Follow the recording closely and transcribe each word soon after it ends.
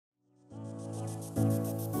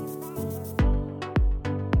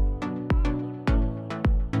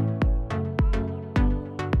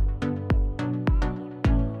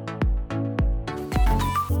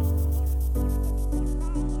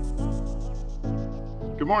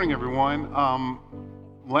Good morning, everyone.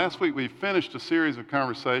 Last week we finished a series of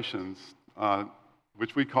conversations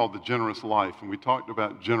which we called The Generous Life, and we talked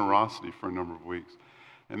about generosity for a number of weeks.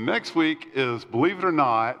 And next week is, believe it or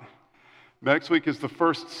not, next week is the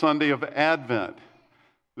first Sunday of Advent,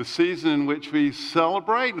 the season in which we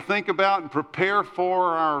celebrate and think about and prepare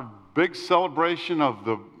for our big celebration of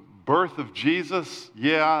the birth of Jesus.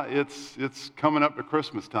 Yeah, it's coming up to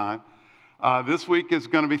Christmas time. This week is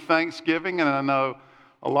going to be Thanksgiving, and I know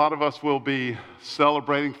a lot of us will be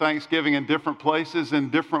celebrating Thanksgiving in different places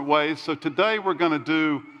in different ways. So today we're going to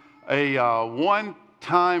do a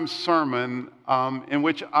one-time sermon in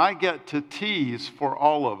which I get to tease for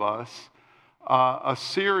all of us a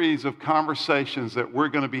series of conversations that we're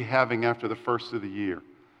going to be having after the first of the year.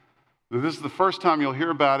 This is the first time you'll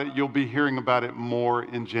hear about it. You'll be hearing about it more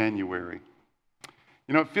in January.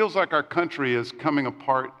 You know, it feels like our country is coming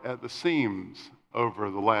apart at the seams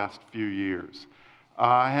over the last few years.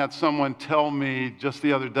 I had someone tell me just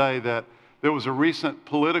the other day that there was a recent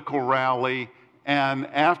political rally, and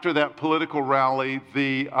after that political rally,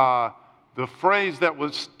 the phrase that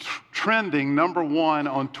was trending number one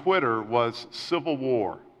on Twitter was Civil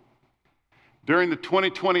War. During the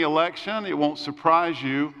 2020 election, it won't surprise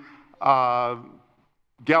you,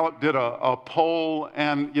 Gallup did a poll,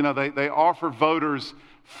 and they offer voters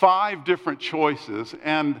 5 different choices,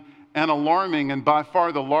 and alarming, and by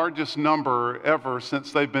far the largest number ever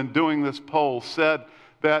since they've been doing this poll, said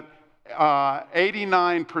that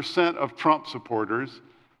 89% of Trump supporters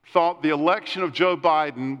thought the election of Joe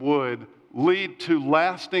Biden would lead to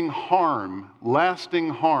lasting harm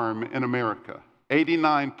in America.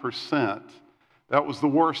 89%. That was the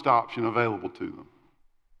worst option available to them.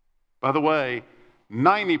 By the way,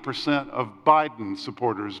 90% of Biden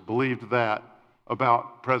supporters believed that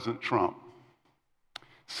about President Trump.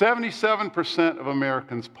 77% of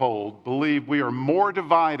Americans polled believe we are more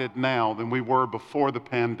divided now than we were before the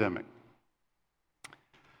pandemic.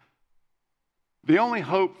 The only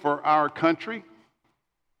hope for our country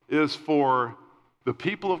is for the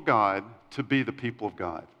people of God to be the people of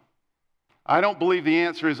God. I don't believe the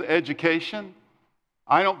answer is education.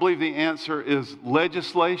 I don't believe the answer is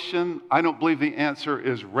legislation. I don't believe the answer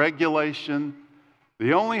is regulation.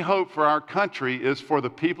 The only hope for our country is for the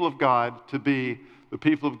people of God to be the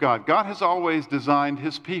people of God. God has always designed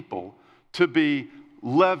His people to be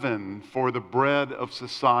leaven for the bread of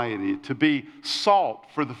society, to be salt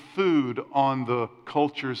for the food on the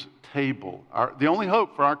culture's table. The only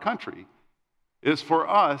hope for our country is for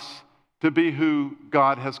us to be who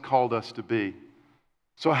God has called us to be.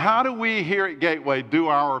 So how do we here at Gateway do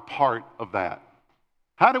our part of that?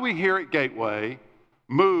 How do we here at Gateway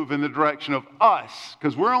move in the direction of us?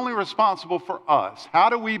 Because we're only responsible for us. How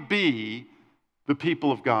do we be the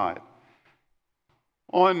people of God?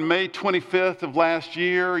 On May 25th of last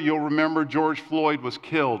year, you'll remember George Floyd was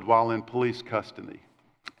killed while in police custody.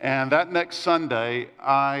 And that next Sunday,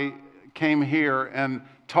 I came here and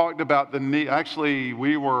talked about the need. Actually,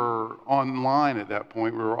 we were online at that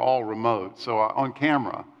point. We were all remote, so on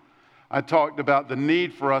camera. I talked about the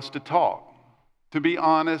need for us to talk, to be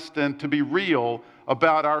honest and to be real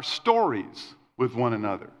about our stories with one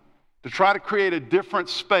another, to try to create a different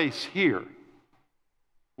space here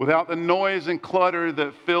without the noise and clutter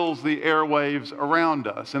that fills the airwaves around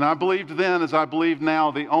us. And I believed then, as I believe now,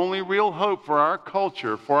 the only real hope for our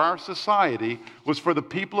culture, for our society, was for the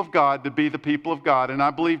people of God to be the people of God. And I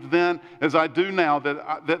believed then, as I do now,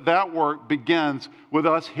 that work begins with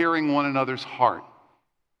us hearing one another's heart.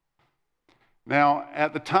 Now,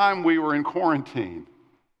 at the time we were in quarantine,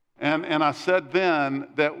 and I said then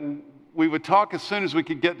that we would talk as soon as we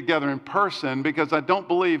could get together in person, because I don't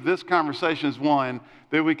believe this conversation is one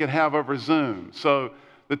that we could have over Zoom. So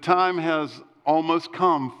the time has almost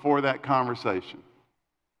come for that conversation.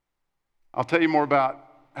 I'll tell you more about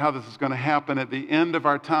how this is going to happen at the end of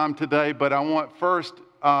our time today, but I want first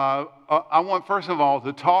of all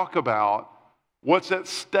to talk about what's at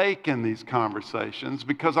stake in these conversations,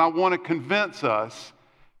 because I want to convince us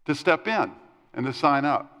to step in and to sign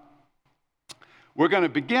up. We're going to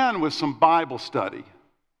begin with some Bible study.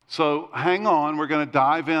 So hang on, we're going to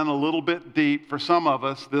dive in a little bit deep. For some of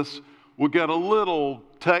us, this will get a little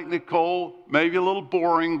technical, maybe a little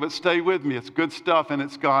boring, but stay with me. It's good stuff and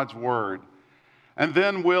it's God's Word. And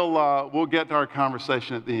then we'll get to our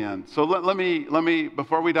conversation at the end. So let me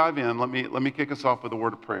before we dive in, let me kick us off with a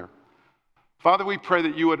word of prayer. Father, we pray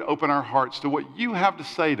that you would open our hearts to what you have to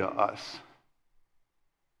say to us.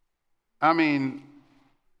 I mean,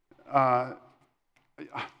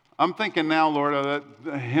 I'm thinking now, Lord, of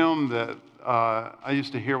that hymn that I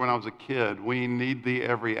used to hear when I was a kid, "We need thee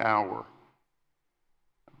every hour."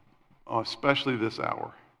 especially this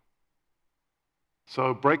hour.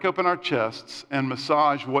 So break open our chests and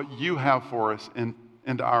massage what you have for us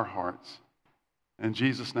into our hearts. In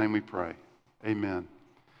Jesus' name we pray. Amen.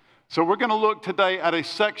 So we're going to look today at a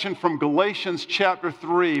section from Galatians chapter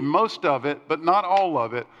 3. Most of it, but not all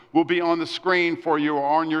of it, will be on the screen for you or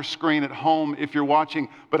on your screen at home if you're watching.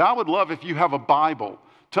 But I would love if you have a Bible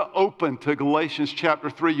to open to Galatians chapter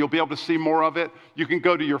 3. You'll be able to see more of it. You can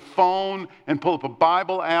go to your phone and pull up a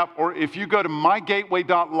Bible app, or if you go to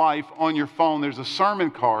mygateway.life on your phone, there's a sermon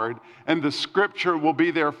card, and the scripture will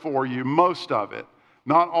be there for you, most of it,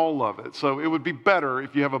 not all of it. So it would be better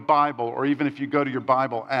if you have a Bible, or even if you go to your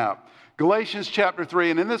Bible app. Galatians chapter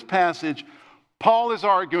 3, and in this passage, Paul is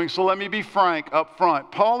arguing, so let me be frank up front.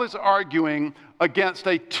 Paul is arguing against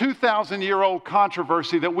a 2,000-year-old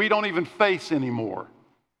controversy that we don't even face anymore.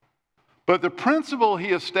 But the principle he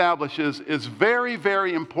establishes is very,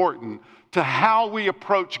 very important to how we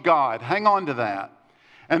approach God. Hang on to that.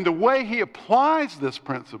 And the way he applies this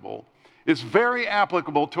principle is very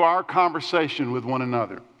applicable to our conversation with one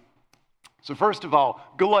another. So first of all,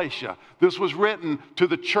 Galatia. This was written to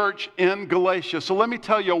the church in Galatia. So let me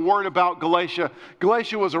tell you a word about Galatia.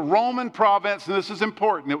 Galatia was a Roman province, and this is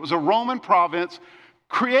important. It was a Roman province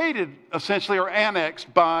created essentially or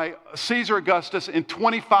annexed by Caesar Augustus in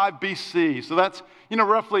 25 BC. So that's,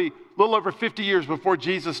 roughly a little over 50 years before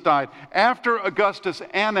Jesus died. After Augustus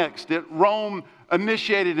annexed it, Rome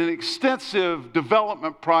initiated an extensive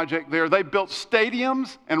development project there. They built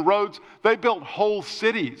stadiums and roads. They built whole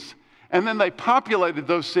cities. And then they populated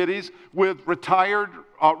those cities with retired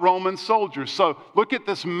Roman soldiers. So look at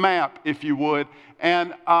this map, if you would.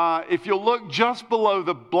 And if you look just below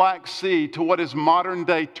the Black Sea to what is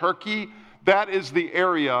modern-day Turkey, that is the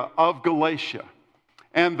area of Galatia.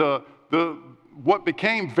 And what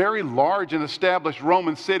became very large and established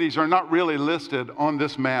Roman cities are not really listed on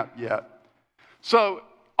this map yet. So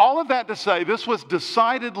all of that to say, this was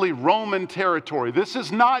decidedly Roman territory. This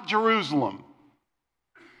is not Jerusalem.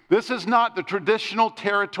 This is not the traditional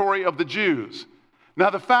territory of the Jews. Now,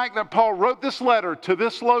 the fact that Paul wrote this letter to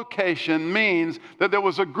this location means that there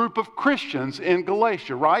was a group of Christians in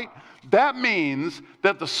Galatia, right? That means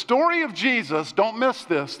that the story of Jesus, don't miss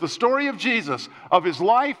this, the story of Jesus, of his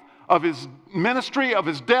life, of his ministry, of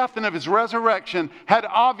his death, and of his resurrection had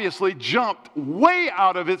obviously jumped way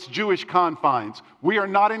out of its Jewish confines. We are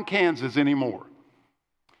not in Kansas anymore.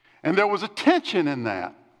 And there was a tension in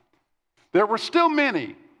that. There were still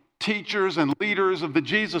many teachers and leaders of the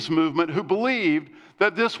Jesus movement who believed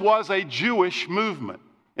that this was a Jewish movement.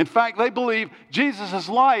 In fact, they believed Jesus'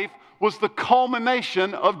 life was the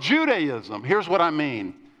culmination of Judaism. Here's what I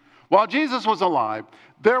mean. While Jesus was alive,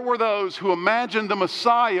 there were those who imagined the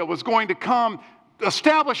Messiah was going to come,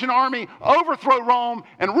 establish an army, overthrow Rome,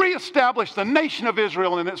 and reestablish the nation of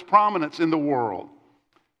Israel and its prominence in the world.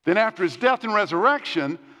 Then after his death and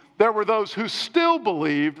resurrection, there were those who still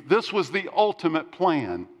believed this was the ultimate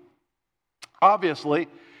plan. Obviously,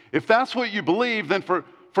 if that's what you believe, then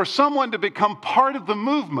for someone to become part of the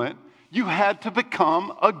movement, you had to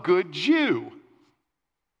become a good Jew.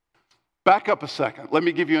 Back up a second. Let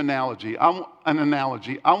me give you an analogy.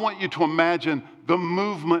 I want you to imagine the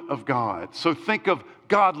movement of God. So think of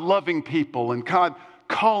God loving people and God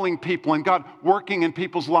calling people and God working in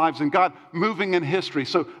people's lives and God moving in history.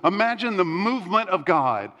 So imagine the movement of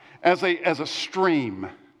God as a stream.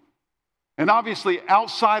 And obviously,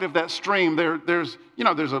 outside of that stream, there's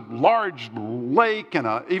a large lake and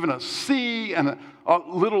even a sea and a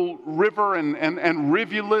little river and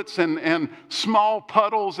rivulets and small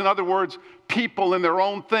puddles. In other words, people in their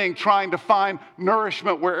own thing trying to find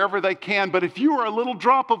nourishment wherever they can. But if you were a little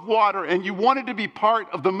drop of water and you wanted to be part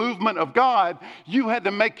of the movement of God, you had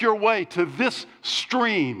to make your way to this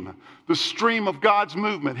stream, the stream of God's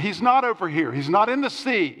movement. He's not over here. He's not in the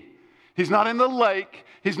sea. He's not in the lake.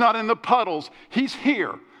 He's not in the puddles. He's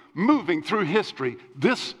here, moving through history,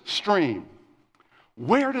 this stream.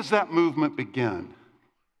 Where does that movement begin?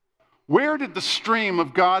 Where did the stream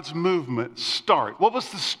of God's movement start? What was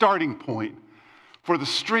the starting point for the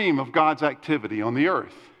stream of God's activity on the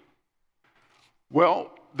earth?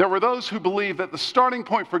 Well, there were those who believed that the starting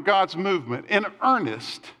point for God's movement, in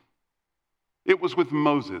earnest, it was with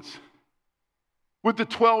Moses, with the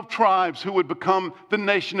 12 tribes who would become the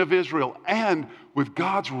nation of Israel, and with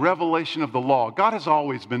God's revelation of the law. God has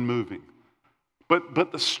always been moving.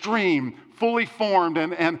 But the stream, fully formed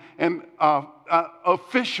and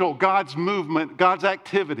official God's movement, God's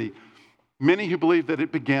activity, many who believe that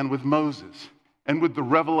it began with Moses and with the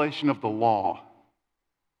revelation of the law.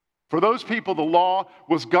 For those people, the law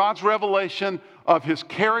was God's revelation of his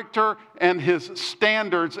character and his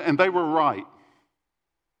standards, and they were right.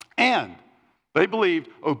 And they believed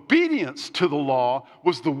obedience to the law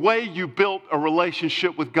was the way you built a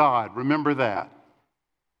relationship with God. Remember that.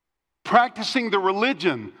 Practicing the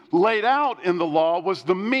religion laid out in the law was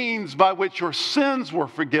the means by which your sins were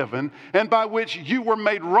forgiven and by which you were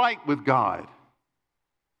made right with God.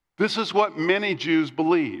 This is what many Jews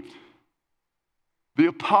believed. The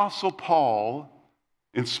Apostle Paul,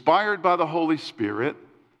 inspired by the Holy Spirit,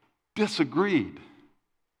 disagreed.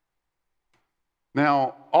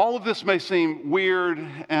 Now, all of this may seem weird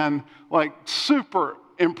and like super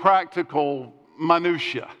impractical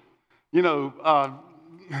minutia,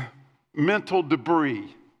 mental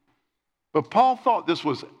debris. But Paul thought this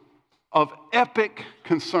was of epic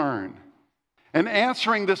concern. And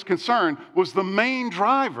answering this concern was the main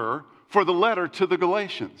driver for the letter to the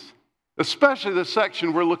Galatians, especially the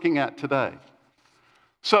section we're looking at today.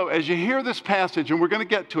 So as you hear this passage, and we're going to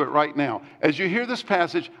get to it right now, as you hear this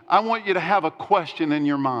passage, I want you to have a question in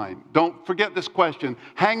your mind. Don't forget this question.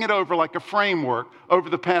 Hang it over like a framework over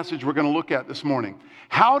the passage we're going to look at this morning.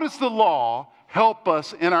 How does the law help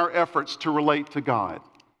us in our efforts to relate to God?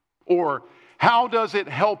 Or how does it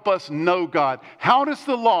help us know God? How does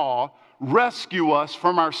the law rescue us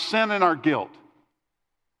from our sin and our guilt?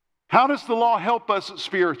 How does the law help us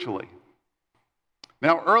spiritually?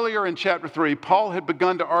 Now, earlier in chapter 3, Paul had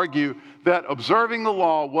begun to argue that observing the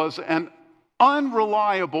law was an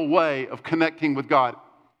unreliable way of connecting with God.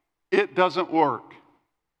 It doesn't work.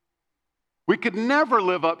 We could never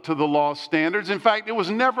live up to the law's standards. In fact, it was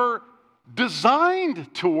never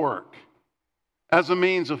designed to work as a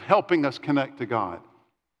means of helping us connect to God.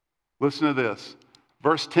 Listen to this.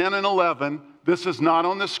 Verse 10 and 11, this is not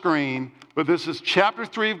on the screen, but this is chapter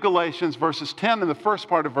 3 of Galatians, verses 10 and the first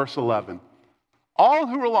part of verse 11. All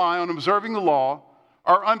who rely on observing the law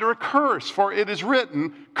are under a curse, for it is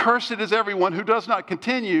written, "Cursed is everyone who does not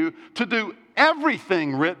continue to do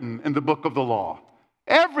everything written in the book of the law."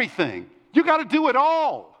 Everything. You got to do it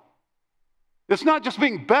all. It's not just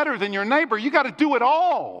being better than your neighbor. You got to do it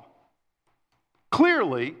all.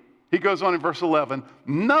 Clearly, he goes on in verse 11,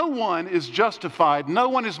 no one is justified. No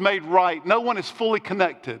one is made right. No one is fully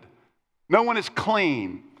connected. No one is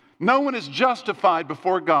clean. No one is justified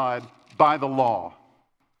before God by the law.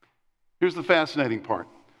 Here's the fascinating part.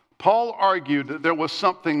 Paul argued that there was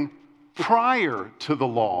something prior to the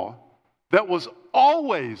law that was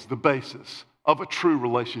always the basis of a true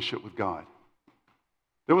relationship with God.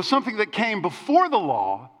 There was something that came before the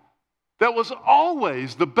law that was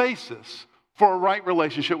always the basis for a right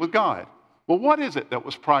relationship with God. Well, what is it that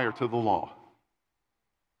was prior to the law?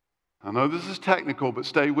 I know this is technical, but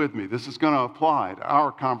stay with me. This is going to apply to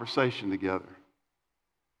our conversation together.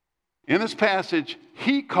 In this passage,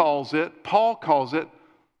 Paul calls it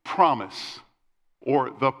promise, or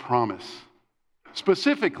the promise.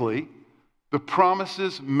 Specifically, the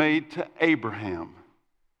promises made to Abraham.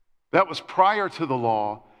 That was prior to the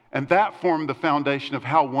law, and that formed the foundation of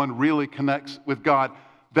how one really connects with God.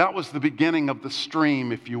 That was the beginning of the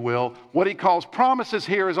stream, if you will. What he calls promises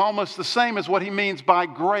here is almost the same as what he means by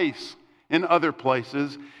grace in other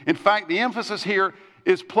places. In fact, the emphasis here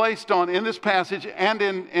is placed on, in this passage and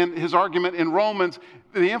in his argument in Romans,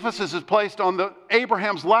 the emphasis is placed on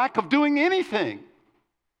Abraham's lack of doing anything.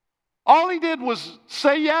 All he did was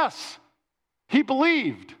say yes. He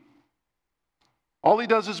believed. All he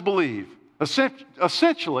does is believe.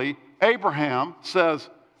 Essentially, Abraham says,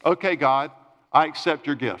 "Okay, God, I accept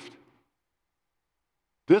your gift."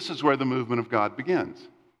 This is where the movement of God begins.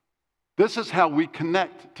 This is how we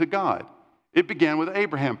connect to God. It began with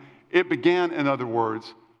Abraham. It began, in other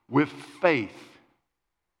words, with faith.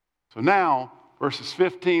 So now, verses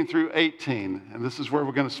 15 through 18, and this is where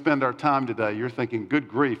we're going to spend our time today. You're thinking, good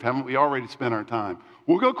grief, haven't we already spent our time?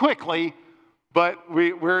 We'll go quickly, but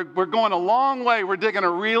we're going a long way. We're digging a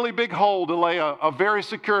really big hole to lay a very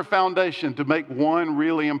secure foundation to make one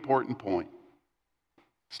really important point.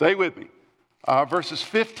 Stay with me. Verses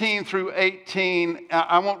 15 through 18,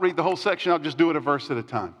 I won't read the whole section. I'll just do it a verse at a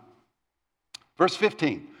time. Verse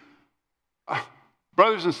 15.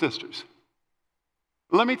 Brothers and sisters,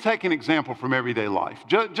 let me take an example from everyday life.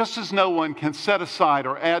 Just as no one can set aside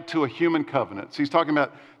or add to a human covenant. So he's talking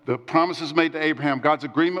about the promises made to Abraham, God's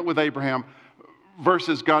agreement with Abraham,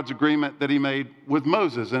 versus God's agreement that he made with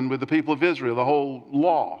Moses and with the people of Israel, the whole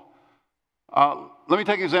law. Let me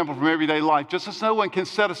take an example from everyday life. Just as no one can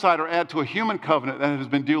set aside or add to a human covenant that has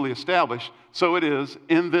been duly established, so it is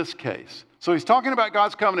in this case. So he's talking about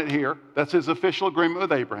God's covenant here. That's his official agreement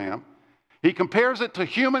with Abraham. He compares it to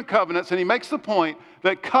human covenants, and he makes the point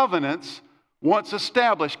that covenants, once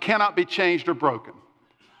established, cannot be changed or broken.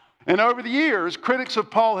 And over the years, critics of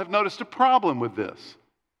Paul have noticed a problem with this.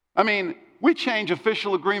 I mean, We change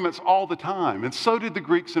official agreements all the time, and so did the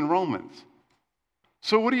Greeks and Romans.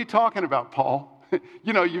 So what are you talking about, Paul?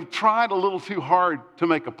 You've tried a little too hard to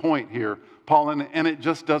make a point here, Paul, and it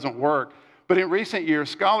just doesn't work. But in recent years,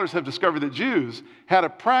 scholars have discovered that Jews had a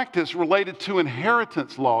practice related to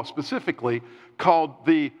inheritance law, specifically called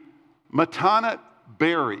the Matanat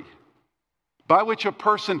Beri, by which a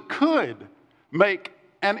person could make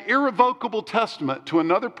an irrevocable testament to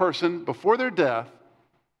another person before their death.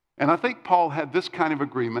 And I think Paul had this kind of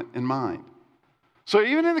agreement in mind. So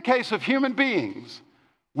even in the case of human beings,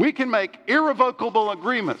 we can make irrevocable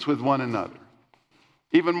agreements with one another,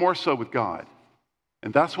 even more so with God.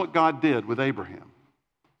 And that's what God did with Abraham.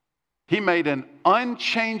 He made an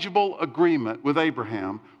unchangeable agreement with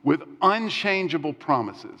Abraham with unchangeable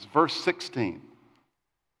promises. Verse 16.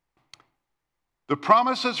 The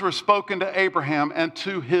promises were spoken to Abraham and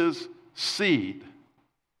to his seed.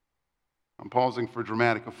 I'm pausing for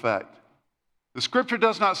dramatic effect. The scripture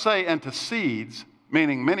does not say, and to seeds,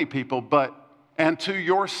 meaning many people, but and to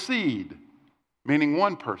your seed, meaning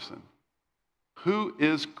one person, who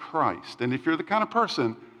is Christ. And if you're the kind of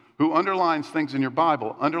person who underlines things in your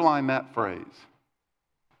Bible, underline that phrase.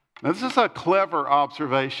 Now, this is a clever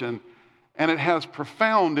observation, and it has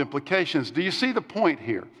profound implications. Do you see the point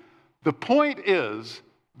here? The point is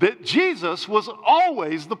that Jesus was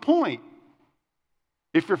always the point.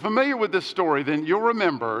 If you're familiar with this story, then you'll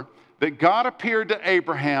remember that God appeared to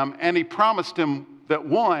Abraham and he promised him that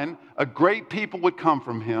one, a great people would come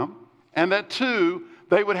from him, and that two,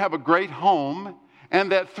 they would have a great home,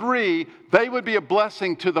 and that three, they would be a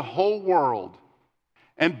blessing to the whole world.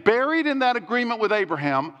 And buried in that agreement with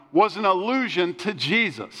Abraham was an allusion to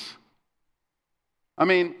Jesus. I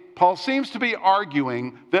mean, Paul seems to be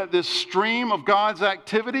arguing that this stream of God's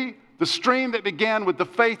activity, the stream that began with the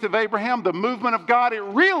faith of Abraham, the movement of God, it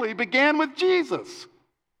really began with Jesus,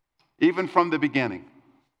 even from the beginning.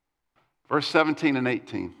 Verse 17 and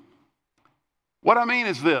 18. What I mean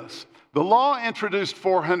is this. The law introduced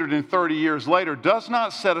 430 years later does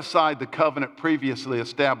not set aside the covenant previously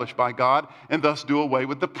established by God and thus do away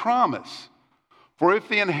with the promise. For if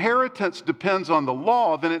the inheritance depends on the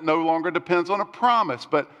law, then it no longer depends on a promise,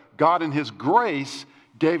 but God in his grace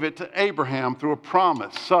gave it to Abraham through a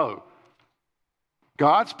promise. So,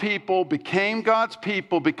 God's people became God's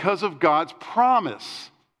people because of God's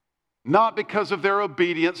promise, not because of their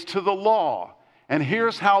obedience to the law. And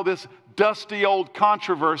here's how this dusty old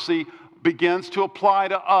controversy begins to apply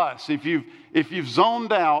to us. If you've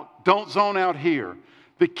zoned out, don't zone out here.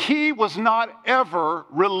 The key was not ever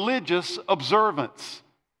religious observance.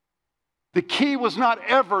 The key was not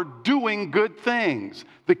ever doing good things.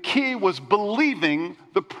 The key was believing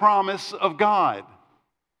the promise of God.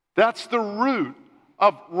 That's the root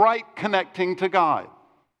of right connecting to God.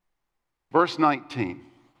 Verse 19.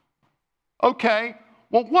 Okay,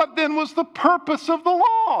 well, what then was the purpose of the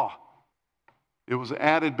law? It was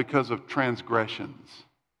added because of transgressions.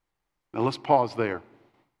 Now let's pause there.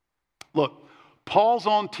 Look, Paul's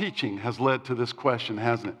own teaching has led to this question,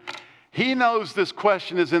 hasn't it? He knows this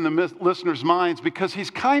question is in the listeners' minds because he's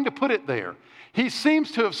kind of put it there. He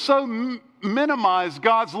seems to have so minimized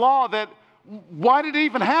God's law that why did it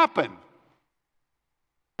even happen?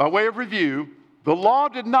 By way of review, the law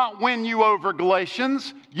did not win you over,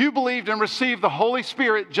 Galatians. You believed and received the Holy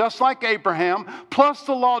Spirit just like Abraham. Plus,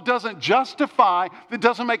 the law doesn't justify, it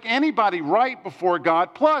doesn't make anybody right before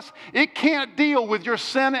God. Plus, it can't deal with your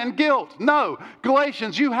sin and guilt. No,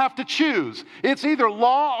 Galatians, you have to choose. It's either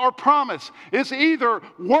law or promise. It's either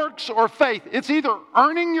works or faith. It's either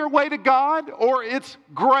earning your way to God or it's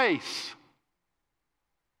grace.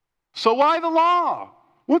 So why the law?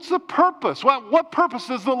 What's the purpose? What purpose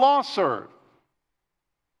does the law serve?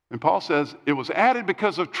 And Paul says, it was added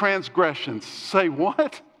because of transgressions. Say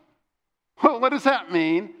what? Well, what does that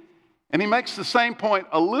mean? And he makes the same point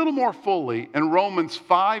a little more fully in Romans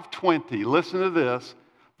 5:20. Listen to this.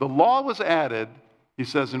 The law was added, he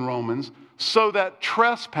says in Romans, so that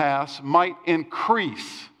trespass might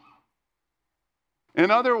increase.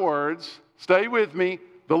 In other words, stay with me,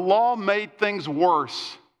 the law made things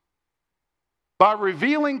worse. By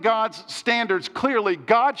revealing God's standards clearly,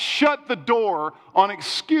 God shut the door on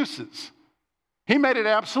excuses. He made it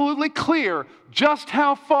absolutely clear just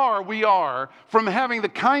how far we are from having the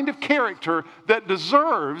kind of character that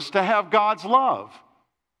deserves to have God's love.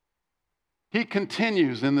 He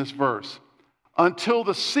continues in this verse, until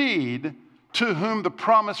the seed to whom the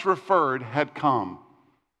promise referred had come.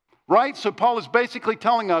 Right? So Paul is basically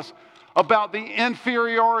telling us about the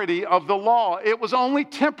inferiority of the law. It was only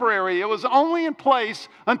temporary. It was only in place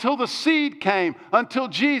until the seed came, until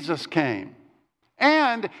Jesus came.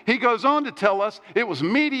 And he goes on to tell us it was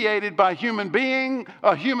mediated by a human being,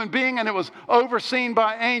 and it was overseen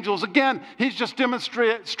by angels. Again, he's just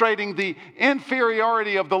demonstrating the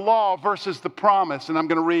inferiority of the law versus the promise. And I'm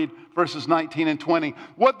going to read verses 19 and 20.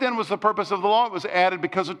 What then was the purpose of the law? It was added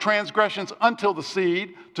because of transgressions until the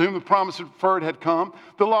seed, to whom the promise referred, had come.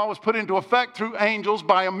 The law was put into effect through angels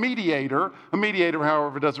by a mediator. A mediator,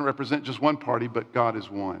 however, doesn't represent just one party, but God is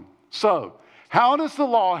one. So, how does the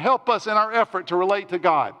law help us in our effort to relate to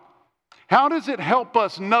God? How does it help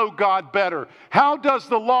us know God better? How does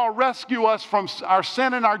the law rescue us from our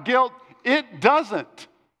sin and our guilt? It doesn't.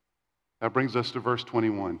 That brings us to verse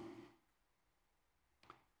 21.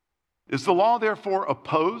 Is the law therefore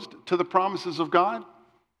opposed to the promises of God?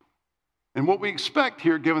 And what we expect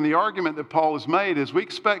here, given the argument that Paul has made, is we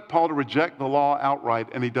expect Paul to reject the law outright,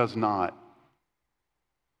 and he does not.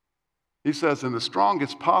 He says in the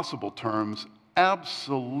strongest possible terms,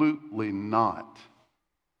 absolutely not.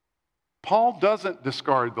 Paul doesn't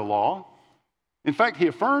discard the law. In fact, he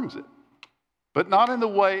affirms it, but not in the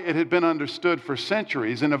way it had been understood for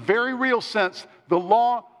centuries. In a very real sense, the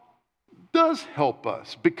law does help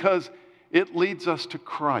us because it leads us to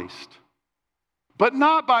Christ. But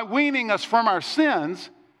not by weaning us from our sins.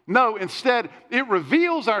 No, instead, it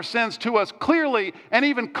reveals our sins to us clearly and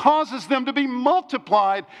even causes them to be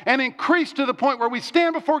multiplied and increased to the point where we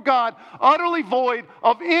stand before God utterly void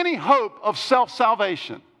of any hope of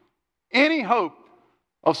self-salvation, any hope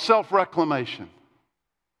of self-reclamation.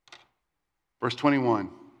 Verse 21,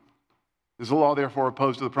 is the law therefore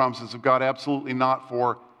opposed to the promises of God? Absolutely not.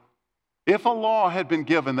 For if a law had been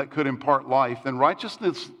given that could impart life, then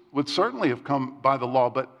righteousness would certainly have come by the law.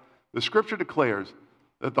 But the Scripture declares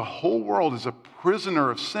that the whole world is a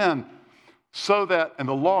prisoner of sin, so that, and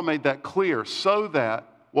the law made that clear, so that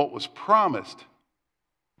what was promised,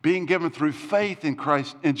 being given through faith in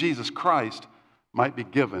Christ, in Jesus Christ, might be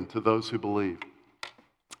given to those who believe.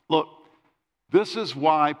 Look, this is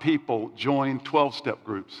why people join 12-step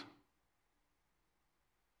groups.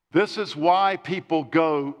 This is why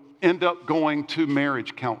people end up going to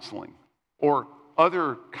marriage counseling or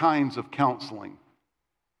other kinds of counseling.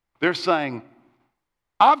 They're saying,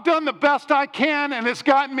 I've done the best I can and it's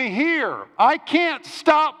gotten me here. I can't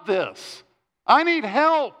stop this. I need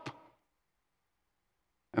help.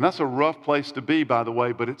 And that's a rough place to be, by the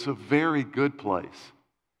way, but it's a very good place.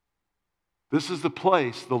 This is the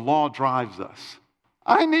place the law drives us.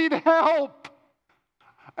 I need help.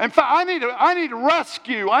 In fact, I need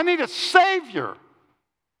rescue. I need a savior.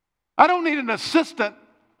 I don't need an assistant.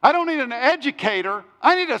 I don't need an educator.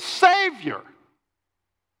 I need a savior.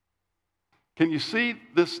 Can you see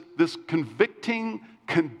this convicting,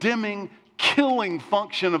 condemning, killing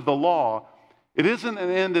function of the law? It isn't an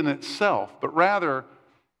end in itself, but rather,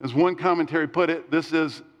 as one commentary put it, this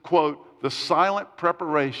is, quote, the silent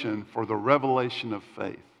preparation for the revelation of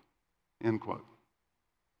faith, end quote.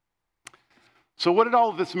 So what did all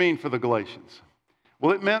of this mean for the Galatians?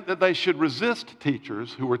 Well, it meant that they should resist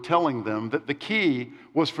teachers who were telling them that the key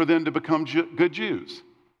was for them to become good Jews,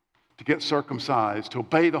 to get circumcised, to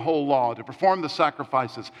obey the whole law, to perform the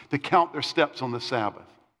sacrifices, to count their steps on the Sabbath.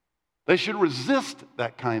 They should resist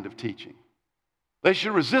that kind of teaching. They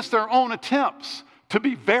should resist their own attempts to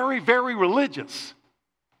be very, very religious,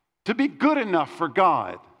 to be good enough for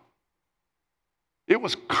God. It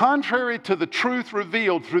was contrary to the truth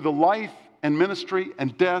revealed through the life and ministry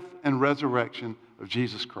and death and resurrection of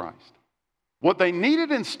Jesus Christ. What they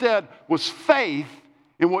needed instead was faith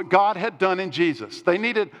in what God had done in Jesus. They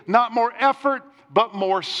needed not more effort, but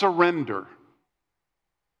more surrender.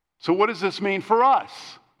 So what does this mean for us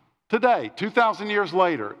today, 2,000 years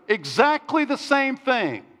later? Exactly the same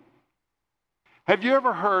thing. Have you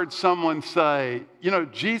ever heard someone say,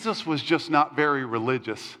 Jesus was just not very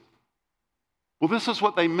religious? Well, this is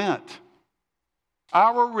what they meant.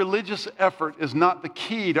 Our religious effort is not the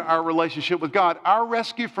key to our relationship with God. Our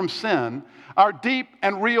rescue from sin, our deep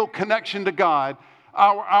and real connection to God,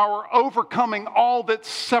 our overcoming all that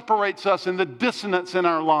separates us and the dissonance in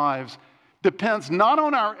our lives depends not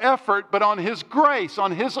on our effort, but on His grace,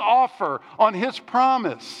 on His offer, on His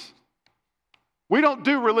promise. We don't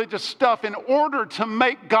do religious stuff in order to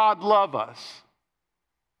make God love us.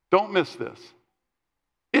 Don't miss this.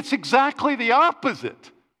 It's exactly the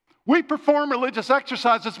opposite. We perform religious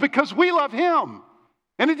exercises because we love Him.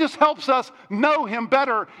 And it just helps us know Him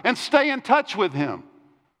better and stay in touch with Him.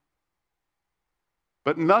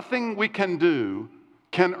 But nothing we can do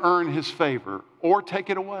can earn His favor or take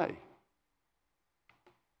it away.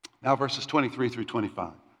 Now verses 23 through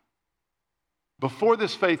 25. Before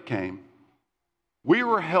this faith came, we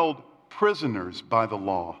were held prisoners by the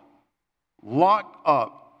law, locked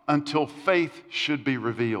up until faith should be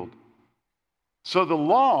revealed. So the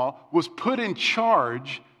law was put in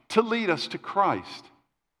charge to lead us to Christ,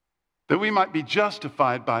 that we might be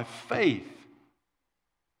justified by faith.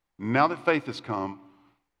 Now that faith has come,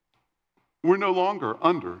 we're no longer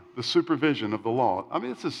under the supervision of the law. I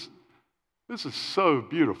mean, this is so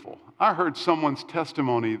beautiful. I heard someone's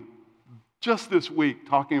testimony just this week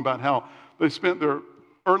talking about how they spent their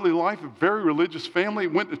early life, a very religious family,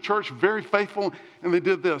 went to church, very faithful, and they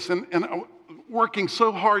did this. And working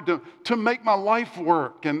so hard to make my life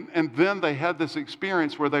work. And then they had this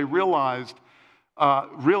experience where they realized,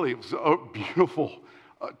 really, it was a beautiful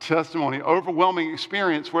testimony, overwhelming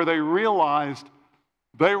experience where they realized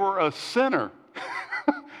they were a sinner.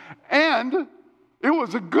 And it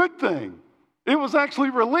was a good thing. It was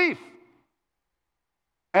actually relief.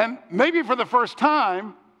 And maybe for the first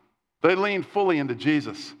time, they leaned fully into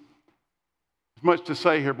Jesus. There's much to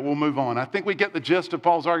say here, but we'll move on. I think we get the gist of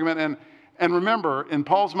Paul's argument. And remember, in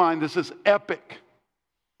Paul's mind, this is epic.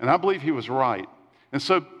 And I believe he was right. And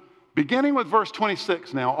so, beginning with verse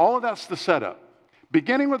 26 now, all of that's the setup.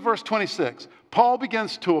 Beginning with verse 26, Paul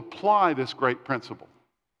begins to apply this great principle.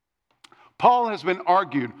 Paul has been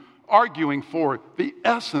arguing for the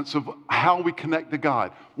essence of how we connect to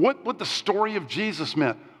God, what the story of Jesus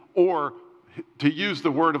meant, or to use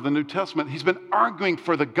the word of the New Testament, he's been arguing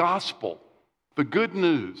for the gospel, the good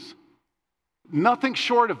news. Nothing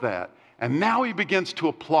short of that. And now he begins to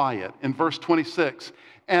apply it in verse 26.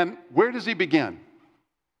 And where does he begin?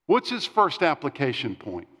 What's his first application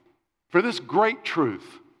point for this great truth?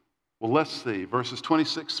 Well, let's see, verses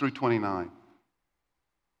 26 through 29.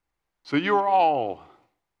 So you are all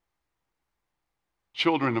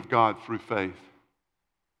children of God through faith.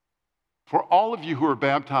 For all of you who are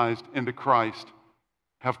baptized into Christ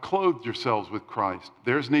have clothed yourselves with Christ.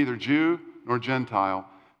 There's neither Jew nor Gentile,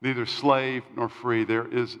 neither slave nor free. There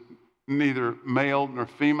is neither male nor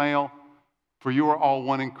female, for you are all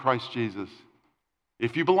one in Christ Jesus.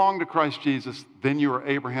 If you belong to Christ Jesus, then you are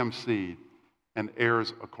Abraham's seed and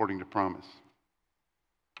heirs according to promise.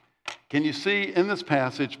 Can you see in this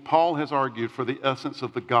passage, Paul has argued for the essence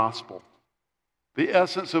of the gospel, the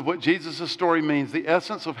essence of what Jesus' story means, the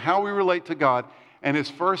essence of how we relate to God, and his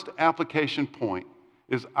first application point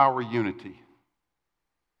is our unity.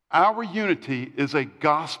 Our unity is a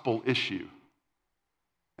gospel issue.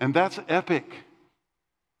 And that's epic.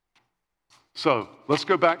 So let's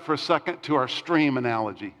go back for a second to our stream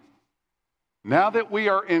analogy. Now that we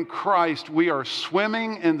are in Christ, we are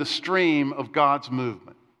swimming in the stream of God's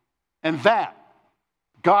movement. And that,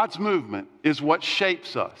 God's movement, is what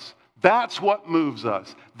shapes us. That's what moves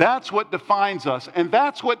us. That's what defines us. And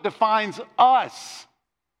that's what defines us.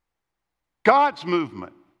 God's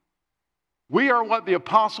movement. We are what the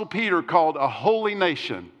Apostle Peter called a holy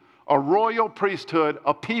nation, a royal priesthood,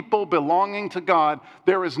 a people belonging to God.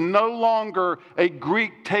 There is no longer a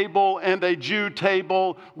Greek table and a Jew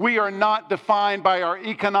table. We are not defined by our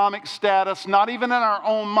economic status, not even in our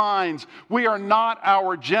own minds. We are not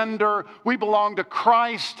our gender. We belong to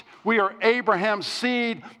Christ. We are Abraham's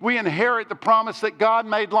seed. We inherit the promise that God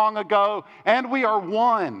made long ago, and we are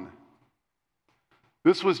one.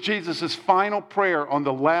 This was Jesus' final prayer on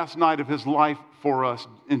the last night of his life for us.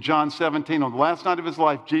 In John 17, on the last night of his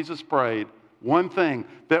life, Jesus prayed one thing,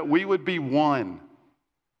 that we would be one.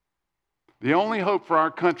 The only hope for our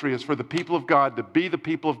country is for the people of God to be the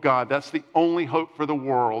people of God. That's the only hope for the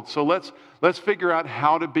world. So let's figure out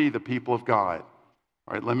how to be the people of God.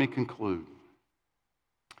 All right, let me conclude.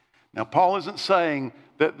 Now, Paul isn't saying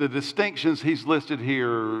that the distinctions he's listed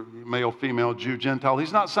here, male, female, Jew, Gentile,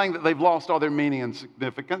 he's not saying that they've lost all their meaning and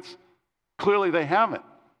significance. Clearly they haven't.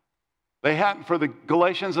 They hadn't for the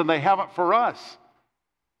Galatians, and they haven't for us.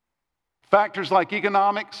 Factors like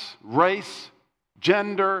economics, race,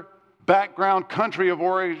 gender, background, country of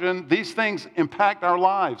origin, these things impact our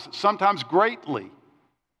lives, sometimes greatly.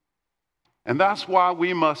 And that's why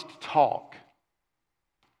we must talk.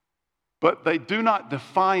 But they do not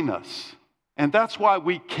define us. And that's why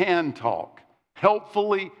we can talk,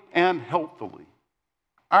 helpfully and helpfully.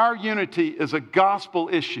 Our unity is a gospel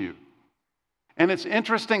issue. And it's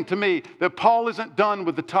interesting to me that Paul isn't done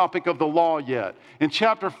with the topic of the law yet. In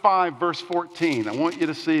chapter 5, verse 14, I want you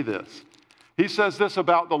to see this. He says this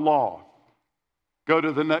about the law. Go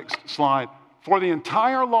to the next slide. For the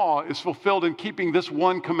entire law is fulfilled in keeping this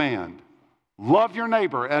one command. Love your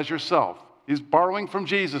neighbor as yourself. He's borrowing from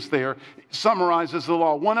Jesus there. He summarizes the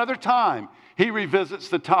law. One other time, he revisits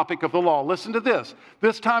the topic of the law. Listen to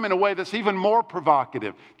this time in a way that's even more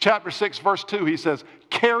provocative. Chapter 6, verse 2, he says,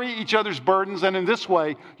 carry each other's burdens, and in this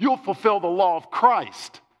way, you'll fulfill the law of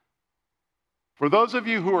Christ. For those of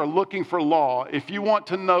you who are looking for law, if you want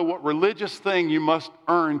to know what religious thing you must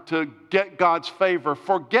earn to get God's favor,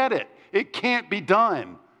 forget it. It can't be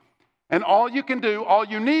done. And all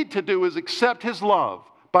you need to do is accept His love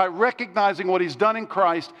by recognizing what He's done in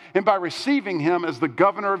Christ and by receiving Him as the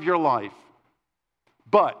governor of your life.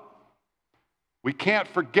 But we can't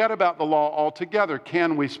forget about the law altogether,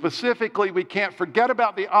 can we? Specifically, we can't forget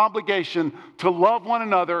about the obligation to love one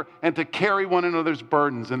another and to carry one another's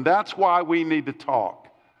burdens. And that's why we need to talk.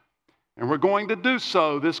 And we're going to do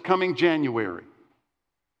so this coming January.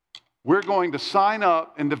 We're going to sign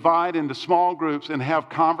up and divide into small groups and have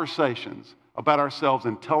conversations about ourselves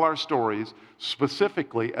and tell our stories,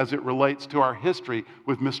 specifically as it relates to our history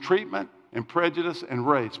with mistreatment and prejudice and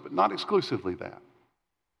race, but not exclusively that.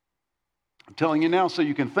 I'm telling you now so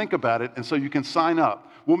you can think about it and so you can sign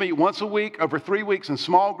up. We'll meet once a week over 3 weeks in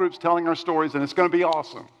small groups telling our stories, and it's going to be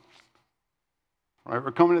awesome. All right,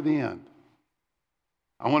 we're coming to the end.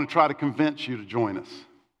 I want to try to convince you to join us.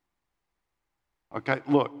 Okay,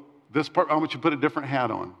 look, this part, I want you to put a different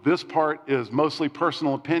hat on. This part is mostly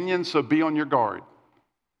personal opinion, so be on your guard.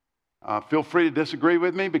 Feel free to disagree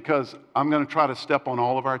with me because I'm going to try to step on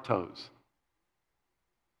all of our toes.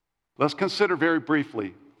 Let's consider very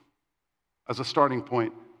briefly, as a starting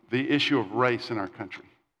point, the issue of race in our country.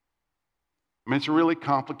 I mean, it's a really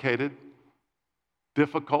complicated,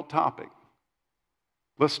 difficult topic.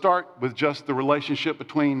 Let's start with just the relationship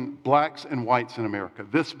between blacks and whites in America.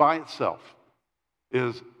 This by itself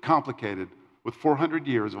is complicated with 400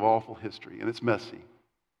 years of awful history, and it's messy.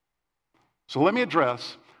 So let me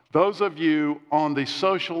address those of you on the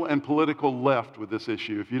social and political left with this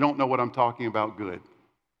issue. If you don't know what I'm talking about, good.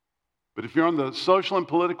 But if you're on the social and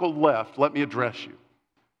political left, let me address you.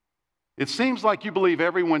 It seems like you believe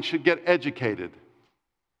everyone should get educated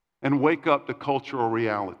and wake up to cultural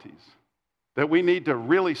realities. That we need to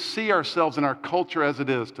really see ourselves in our culture as it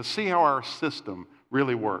is, to see how our system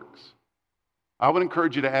really works. I would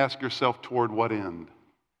encourage you to ask yourself toward what end.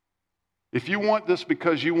 If you want this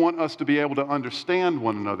because you want us to be able to understand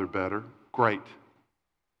one another better, great.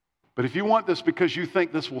 But if you want this because you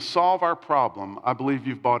think this will solve our problem, I believe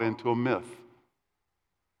you've bought into a myth.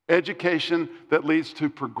 Education that leads to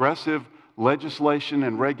progressive legislation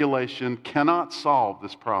and regulation cannot solve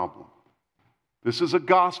this problem. This is a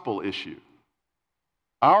gospel issue.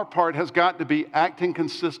 Our part has got to be acting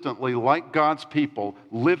consistently like God's people,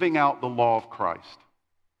 living out the law of Christ.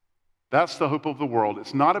 That's the hope of the world.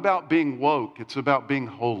 It's not about being woke, it's about being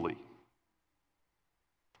holy.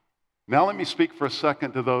 Now let me speak for a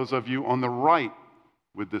second to those of you on the right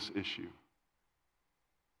with this issue.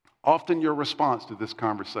 Often your response to this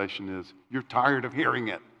conversation is, you're tired of hearing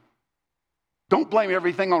it. Don't blame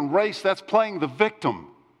everything on race, that's playing the victim.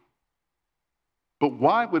 But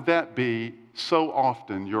why would that be so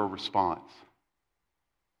often your response?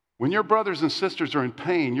 When your brothers and sisters are in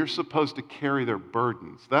pain, you're supposed to carry their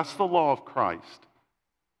burdens. That's the law of Christ.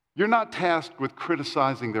 You're not tasked with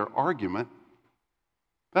criticizing their argument.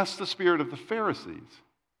 That's the spirit of the Pharisees.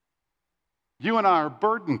 You and I are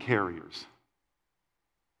burden carriers.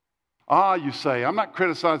 You say, I'm not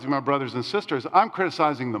criticizing my brothers and sisters. I'm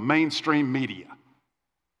criticizing the mainstream media.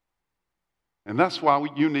 And that's why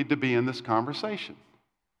you need to be in this conversation.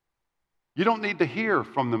 You don't need to hear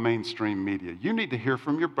from the mainstream media. You need to hear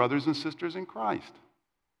from your brothers and sisters in Christ.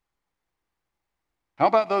 How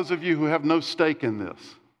about those of you who have no stake in this?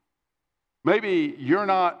 Maybe you're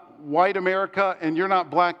not white America and you're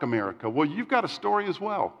not black America. Well, you've got a story as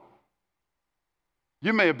well.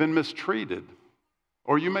 You may have been mistreated,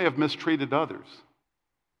 or you may have mistreated others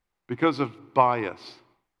because of bias,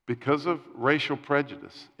 because of racial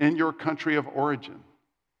prejudice in your country of origin.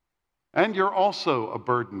 And you're also a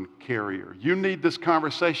burden carrier. You need this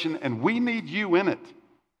conversation, and we need you in it.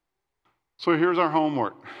 So here's our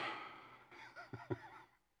homework.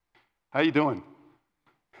 How you doing?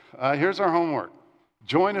 Here's our homework.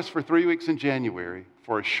 Join us for 3 weeks in January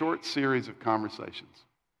for a short series of conversations.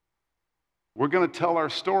 We're going to tell our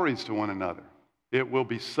stories to one another. It will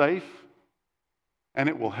be safe, and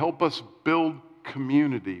it will help us build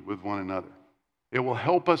community with one another. It will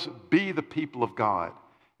help us be the people of God.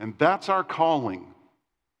 And that's our calling.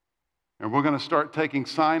 And we're going to start taking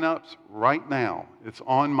sign-ups right now. It's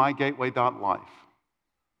on mygateway.life.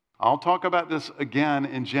 I'll talk about this again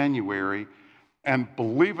in January, and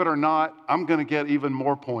believe it or not, I'm going to get even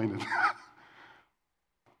more pointed.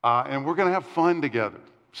 And we're going to have fun together.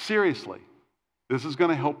 Seriously. This is going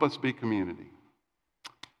to help us be community.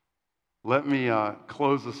 Let me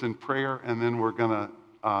close this in prayer, and then we're going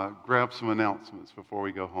to grab some announcements before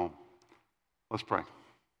we go home. Let's pray.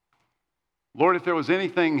 Lord, if there was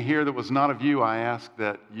anything here that was not of you, I ask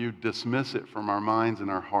that you dismiss it from our minds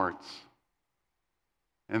and our hearts.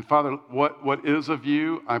 And Father, what is of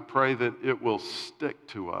you, I pray that it will stick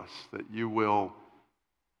to us, that you will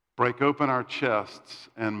break open our chests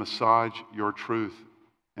and massage your truth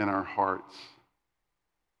in our hearts.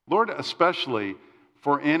 Lord, especially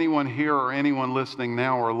for anyone here or anyone listening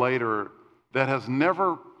now or later that has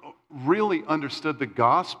never really understood the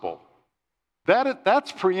gospel.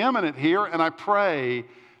 That's preeminent here, and I pray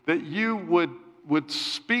that you would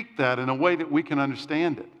speak that in a way that we can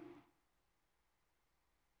understand it.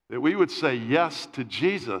 That we would say yes to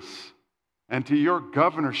Jesus and to your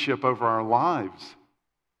governorship over our lives.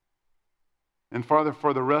 And Father,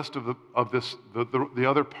 for the rest of the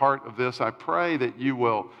other part of this, I pray that you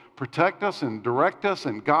will protect us and direct us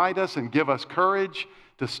and guide us and give us courage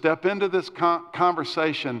to step into this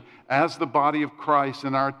conversation as the body of Christ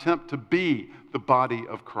in our attempt to be the body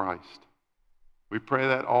of Christ. We pray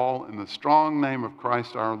that all in the strong name of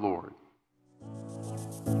Christ our Lord.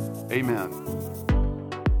 Amen.